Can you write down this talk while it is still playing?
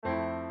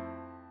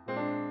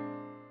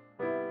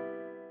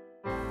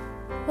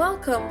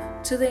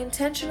Welcome to The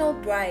Intentional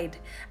Bride,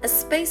 a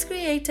space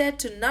created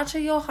to nurture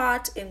your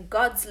heart in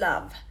God's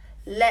love.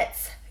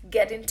 Let's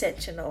get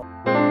intentional.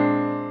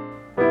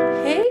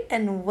 Hey,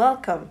 and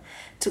welcome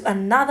to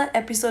another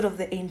episode of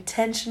The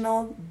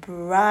Intentional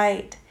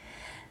Bride.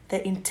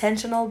 The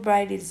Intentional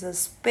Bride is a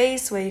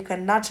space where you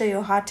can nurture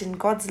your heart in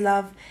God's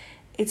love.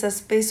 It's a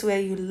space where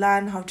you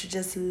learn how to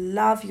just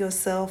love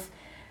yourself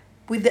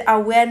with the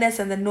awareness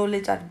and the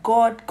knowledge that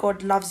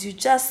God loves you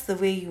just the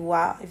way you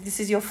are. If this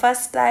is your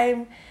first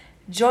time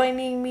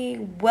joining me,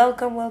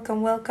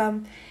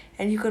 welcome.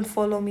 And you can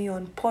follow me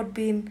on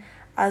Podbean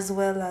as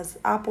well as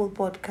Apple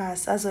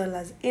Podcasts as well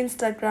as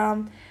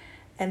Instagram.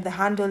 And the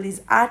handle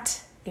is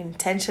at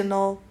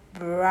Intentional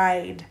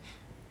Bride.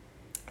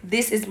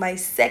 This is my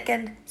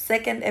second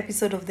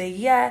episode of the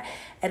year,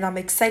 and I'm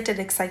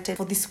excited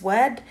for this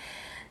word.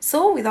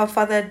 So without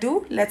further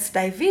ado, let's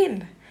dive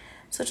in.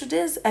 So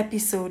today's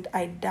episode,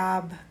 I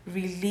dub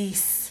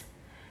release.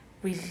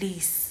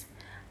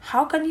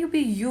 How can you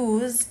be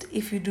used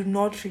if you do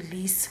not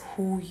release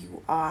who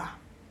you are?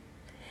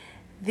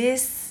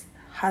 This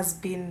has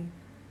been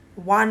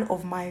one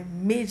of my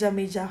major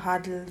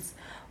hurdles,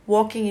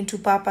 walking into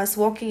purpose,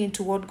 walking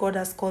into what God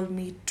has called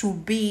me to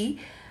be,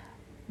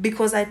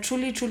 because I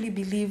truly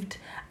believed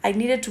I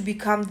needed to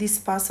become this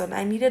person.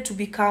 I needed to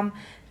become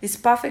this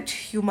perfect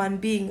human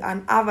being,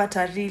 an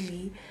avatar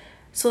really,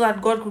 so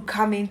that God could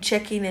come in,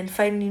 check in, and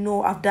find,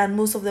 I've done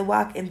most of the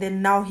work, and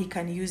then now He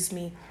can use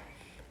me.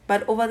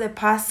 But over the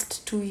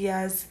past 2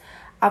 years,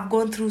 I've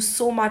gone through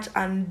so much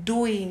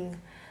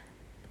undoing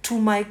to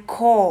my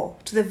core,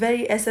 to the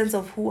very essence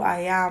of who I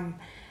am.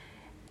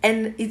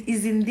 And it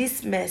is in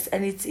this mess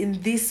and it's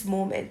in this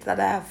moment that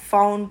I have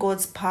found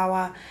God's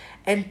power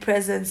and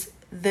presence,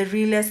 the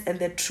realest and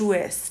the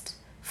truest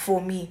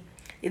for me.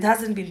 It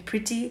hasn't been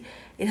pretty.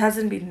 It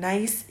hasn't been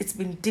nice. It's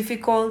been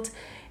difficult.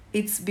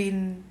 It's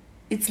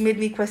made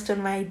me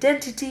question my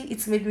identity.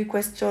 It's made me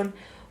question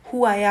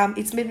who I am.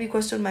 It's made me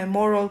question my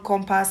moral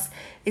compass.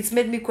 It's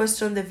made me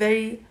question the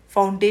very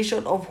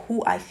foundation of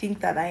who I think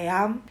that I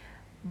am.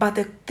 But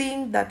the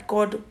thing that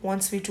God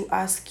wants me to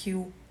ask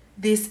you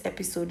this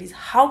episode is,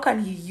 how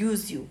can He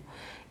use you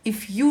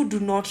if you do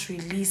not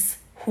release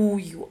who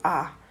you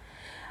are?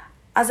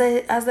 As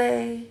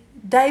I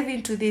dive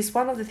into this,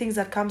 one of the things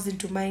that comes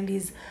into mind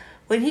is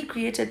when He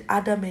created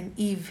Adam and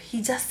Eve,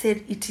 He just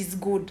said it is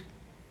good.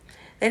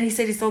 Then He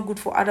said it's not good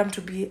for Adam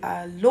to be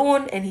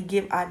alone, and He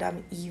gave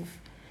Adam Eve.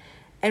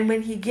 And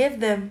when He gave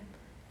them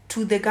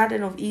to the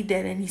Garden of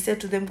Eden and He said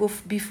to them, go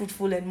be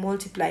fruitful and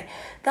multiply,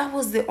 that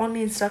was the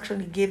only instruction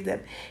He gave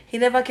them. He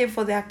never came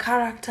for their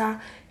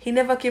character. He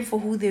never came for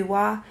who they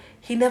were.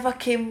 He never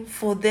came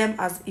for them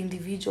as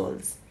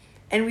individuals.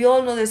 And we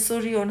all know the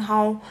story on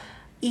how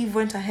Eve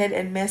went ahead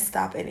and messed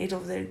up and ate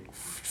of the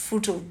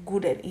fruit of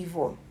good and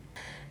evil.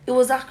 It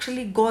was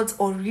actually God's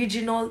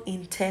original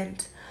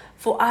intent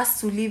for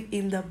us to live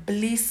in the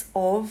bliss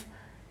of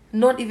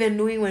not even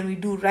knowing when we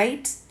do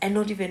right and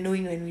not even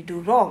knowing when we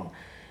do wrong.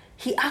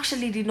 He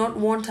actually did not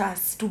want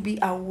us to be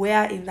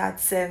aware in that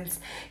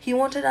sense. He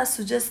wanted us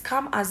to just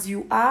come as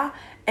you are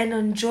and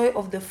enjoy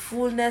of the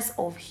fullness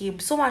of Him.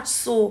 So much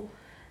so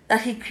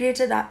that He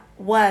created a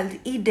world,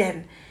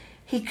 Eden.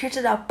 He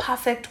created a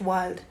perfect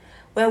world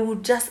where we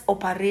would just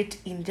operate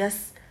in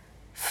just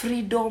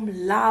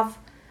freedom, love.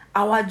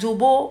 Our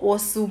jobo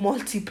was to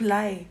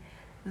multiply.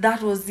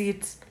 That was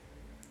it.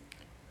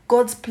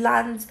 God's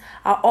plans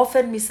are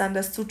often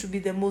misunderstood to be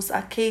the most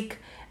archaic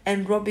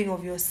and robbing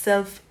of your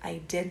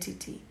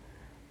self-identity.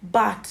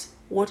 But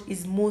what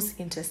is most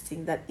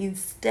interesting, that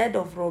instead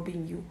of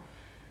robbing you,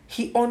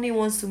 He only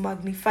wants to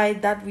magnify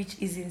that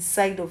which is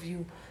inside of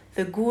you,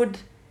 the good,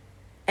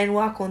 and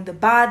work on the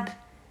bad,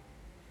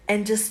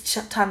 and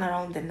just turn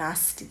around the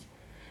nasty.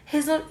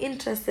 He's not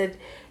interested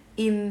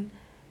in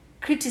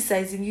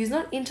criticizing you. He's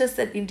not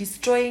interested in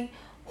destroying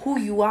who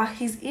you are.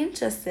 He's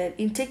interested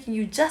in taking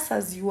you just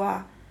as you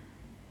are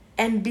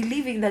and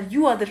believing that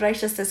you are the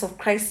righteousness of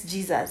Christ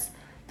Jesus.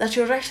 That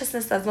your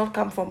righteousness does not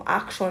come from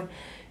action.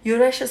 Your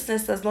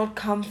righteousness does not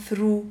come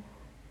through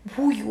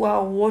who you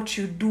are or what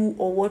you do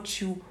or what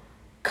you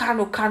can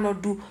or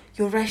cannot do.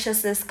 Your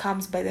righteousness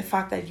comes by the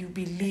fact that you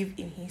believe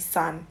in His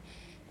Son.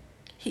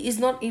 He is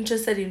not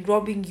interested in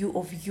robbing you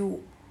of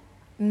you.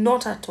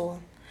 Not at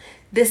all.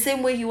 The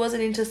same way He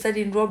wasn't interested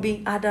in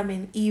robbing Adam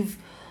and Eve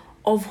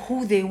of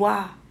who they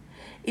were.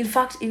 In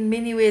fact, in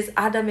many ways,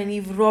 Adam and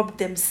Eve robbed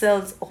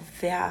themselves of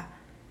their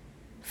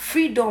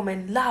freedom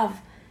and love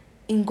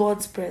in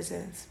God's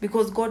presence,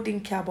 because God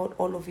didn't care about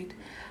all of it.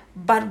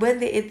 But when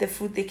they ate the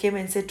fruit, they came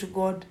and said to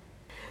God,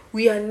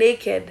 we are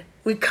naked.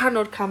 We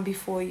cannot come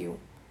before you.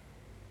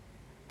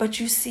 But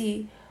you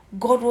see,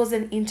 God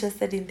wasn't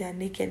interested in their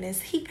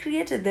nakedness. He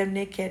created them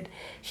naked.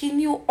 He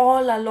knew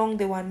all along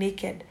they were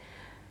naked.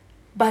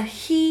 But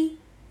He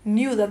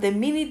knew that the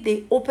minute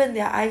they opened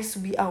their eyes to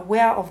be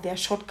aware of their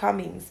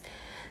shortcomings,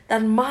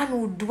 that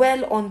man would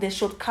dwell on the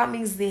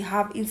shortcomings they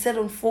have instead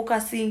of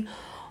focusing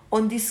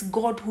on this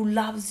God who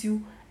loves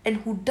you and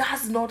who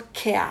does not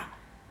care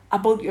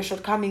about your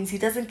shortcomings. He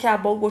doesn't care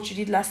about what you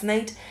did last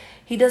night.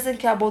 He doesn't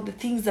care about the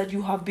things that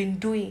you have been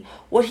doing.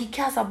 What he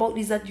cares about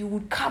is that you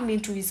would come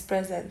into his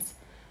presence.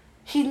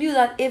 He knew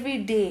that every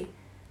day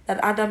that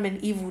Adam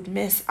and Eve would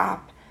mess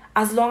up,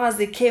 as long as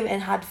they came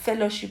and had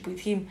fellowship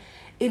with him,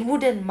 it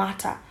wouldn't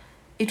matter.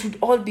 It would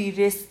all be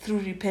erased through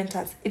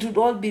repentance. It would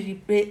all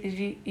be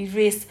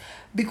erased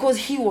because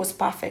he was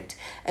perfect.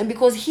 And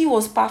because he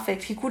was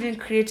perfect, he couldn't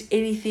create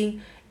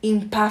anything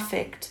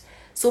imperfect.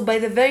 So by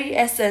the very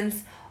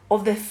essence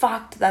of the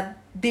fact that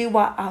they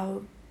were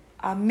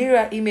a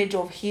mirror image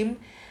of him,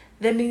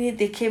 the minute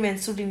they came and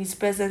stood in his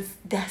presence,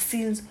 their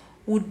sins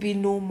would be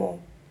no more.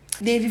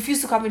 They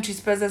refused to come into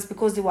his presence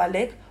because they were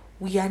like,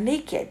 we are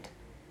naked.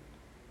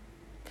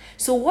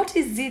 So what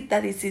is it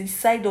that is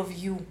inside of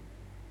you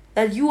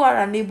that you are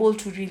unable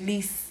to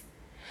release?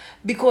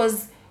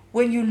 Because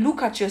when you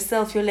look at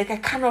yourself, you're like, I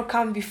cannot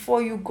come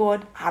before you,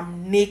 God.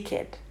 I'm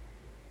naked.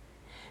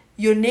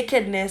 Your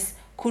nakedness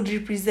could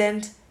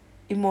represent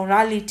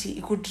immorality.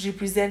 It could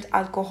represent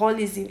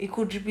alcoholism. It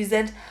could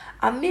represent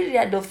a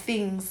myriad of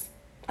things.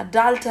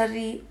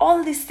 Adultery,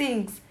 all these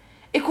things.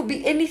 It could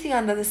be anything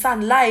under the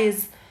sun.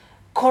 Lies,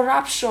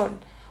 corruption.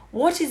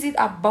 What is it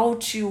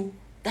about you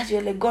that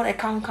you're like, God, I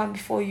can't come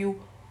before you.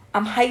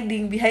 I'm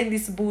hiding behind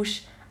this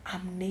bush.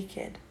 I'm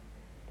naked.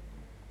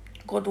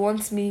 God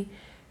wants me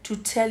to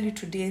tell you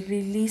today,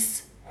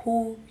 release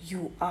who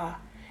you are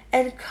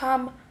and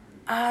come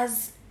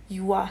as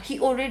you are. He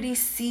already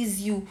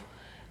sees you.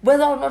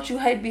 Whether or not you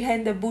hide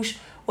behind the bush,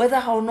 whether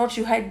or not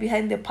you hide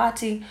behind the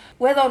parting,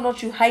 whether or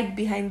not you hide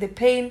behind the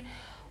pain,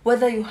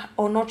 whether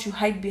or not you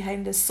hide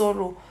behind the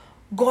sorrow,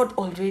 God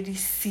already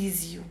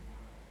sees you.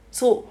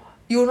 So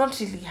you're not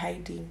really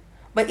hiding.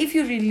 But if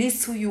you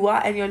release who you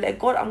are and you're like,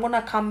 God, I'm going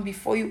to come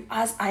before you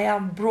as I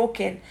am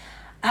broken.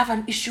 I have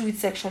an issue with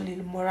sexual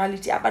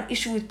immorality. I have an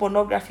issue with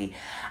pornography.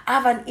 I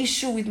have an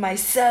issue with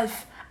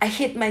myself. I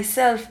hate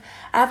myself.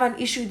 I have an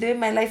issue with the way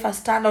my life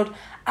has turned out.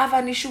 I have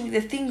an issue with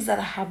the things that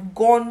I have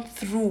gone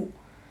through.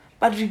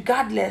 But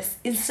regardless,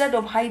 instead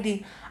of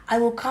hiding, I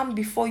will come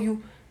before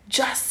you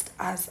just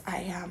as I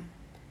am.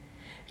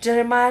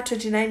 Jeremiah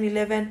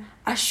 29:11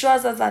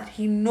 assures us that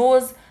he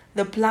knows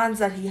the plans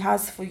that he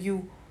has for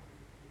you,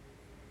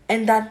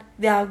 and that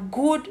they are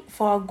good,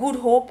 for a good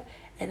hope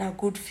and a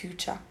good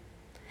future.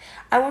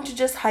 I want to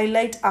just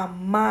highlight a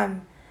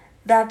man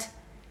that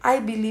I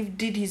believe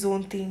did his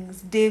own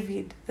things.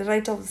 David, the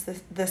writer of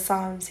the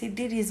Psalms, he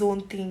did his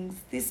own things.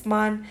 This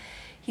man,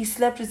 he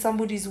slept with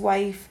somebody's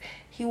wife.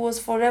 He was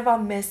forever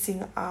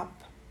messing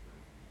up.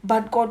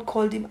 But God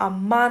called him a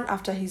man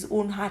after his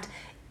own heart,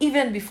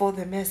 even before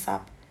the mess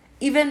up.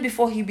 Even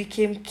before he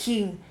became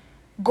king,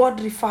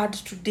 God referred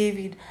to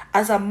David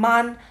as a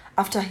man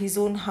after his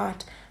own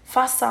heart.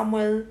 1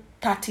 Samuel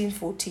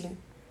 13:14.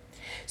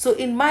 So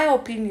in my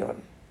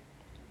opinion,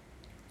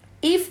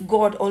 if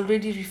God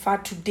already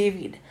referred to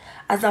David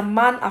as a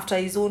man after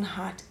his own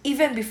heart,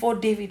 even before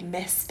David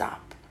messed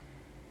up,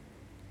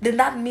 then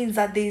that means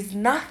that there is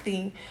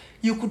nothing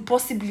you could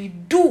possibly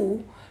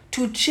do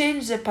to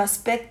change the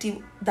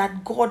perspective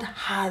that God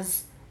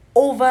has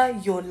over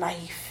your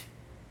life.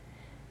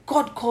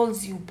 God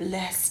calls you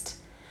blessed.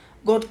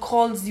 God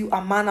calls you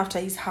a man after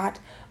his heart.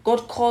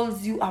 God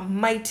calls you a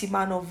mighty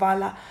man of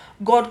valor.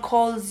 God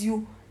calls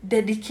you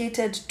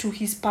dedicated to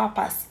his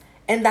purpose,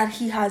 and that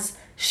he has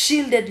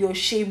shielded your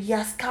shame. He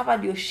has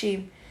covered your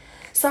shame.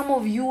 Some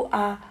of you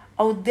are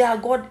out there.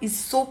 God is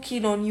so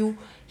keen on you.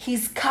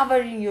 He's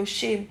covering your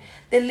shame.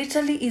 There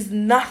literally is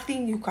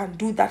nothing you can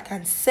do that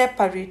can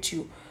separate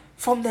you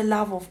from the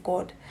love of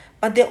God.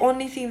 But the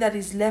only thing that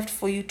is left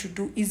for you to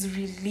do is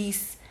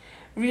release.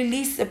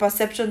 Release the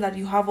perception that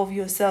you have of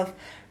yourself.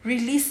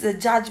 Release the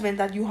judgment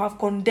that you have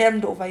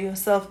condemned over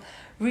yourself.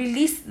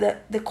 Release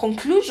the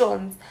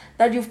conclusions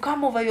that you've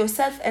come over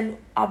yourself and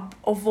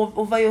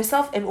over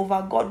yourself and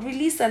over God.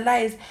 Release the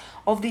lies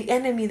of the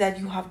enemy that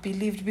you have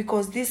believed,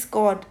 because this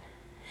God,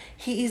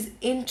 he is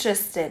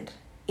interested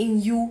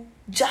in you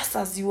just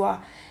as you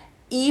are.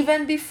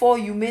 Even before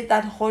you made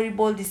that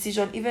horrible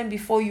decision, even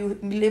before you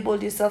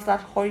labeled yourself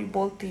that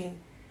horrible thing,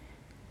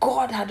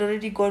 God had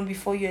already gone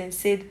before you and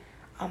said,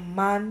 a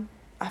man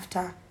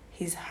after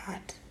his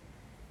heart.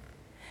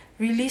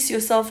 Release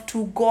yourself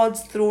to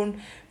God's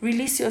throne.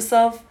 Release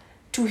yourself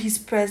to his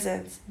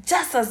presence,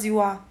 just as you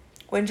are.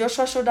 When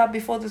Joshua showed up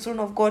before the throne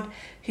of God,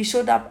 he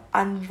showed up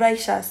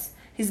unrighteous.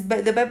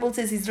 The Bible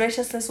says his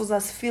righteousness was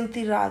as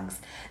filthy rags.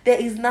 There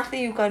is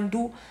nothing you can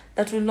do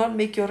that will not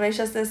make your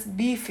righteousness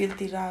be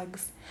filthy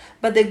rags.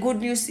 But the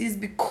good news is,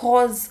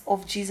 because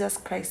of Jesus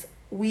Christ,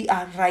 we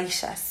are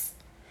righteous.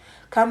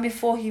 Come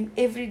before him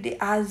every day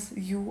as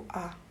you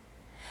are.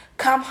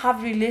 Come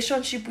have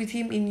relationship with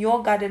him in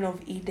your Garden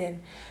of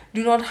Eden.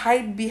 Do not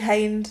hide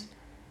behind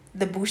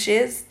the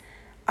bushes.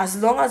 As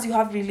long as you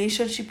have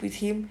relationship with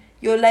him,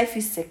 your life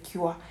is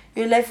secure.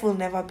 Your life will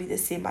never be the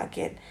same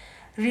again.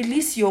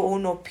 Release your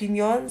own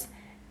opinions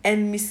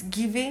and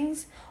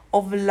misgivings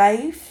of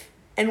life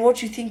and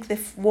what you think the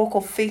walk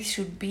of faith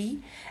should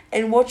be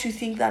and what you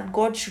think that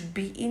God should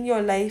be in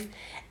your life,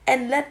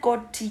 and let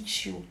God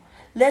teach you.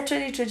 Let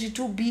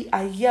 2022 be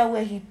a year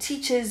where He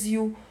teaches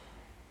you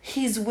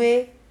His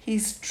way,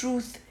 His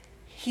truth,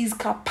 His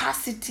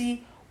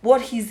capacity,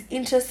 what He's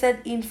interested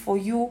in for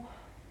you.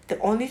 The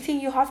only thing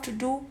you have to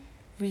do,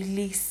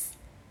 release.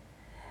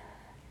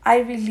 I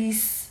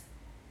release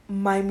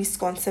my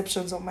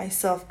misconceptions of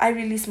myself. I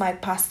release my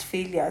past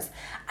failures.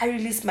 I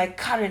release my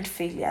current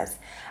failures.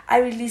 I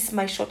release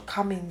my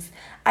shortcomings.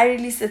 I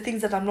release the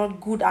things that I'm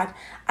not good at.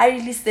 I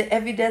release the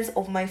evidence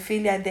of my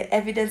failure and the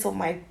evidence of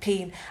my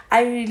pain.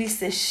 I release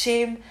the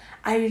shame.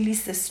 I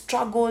release the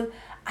struggle.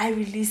 I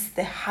release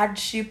the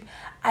hardship.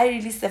 I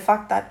release the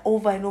fact that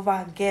over and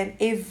over again,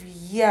 every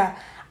year,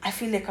 I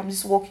feel like I'm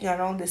just walking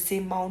around the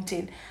same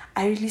mountain.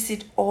 I release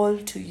it all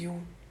to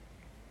you.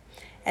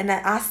 And I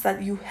ask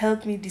that you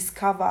help me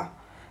discover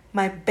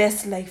my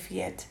best life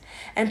yet.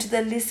 And to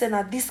the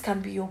listener, this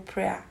can be your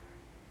prayer,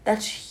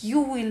 that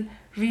you will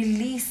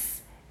release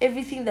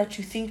everything that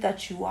you think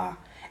that you are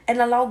and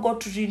allow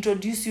God to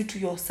reintroduce you to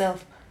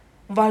yourself.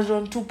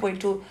 Version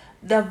 2.0,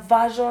 the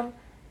version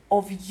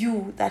of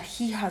you that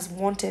He has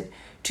wanted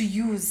to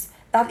use,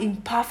 that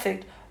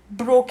imperfect,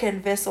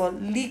 broken vessel,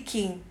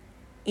 leaking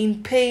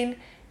in pain,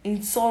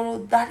 in sorrow.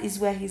 That is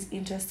where He's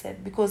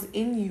interested, because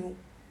in you,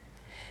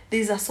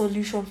 there's a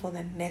solution for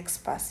the next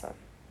person.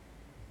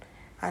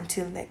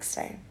 Until next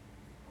time.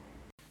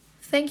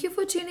 Thank you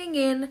for tuning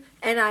in,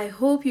 and I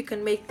hope you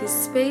can make this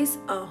space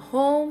a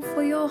home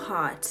for your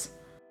heart.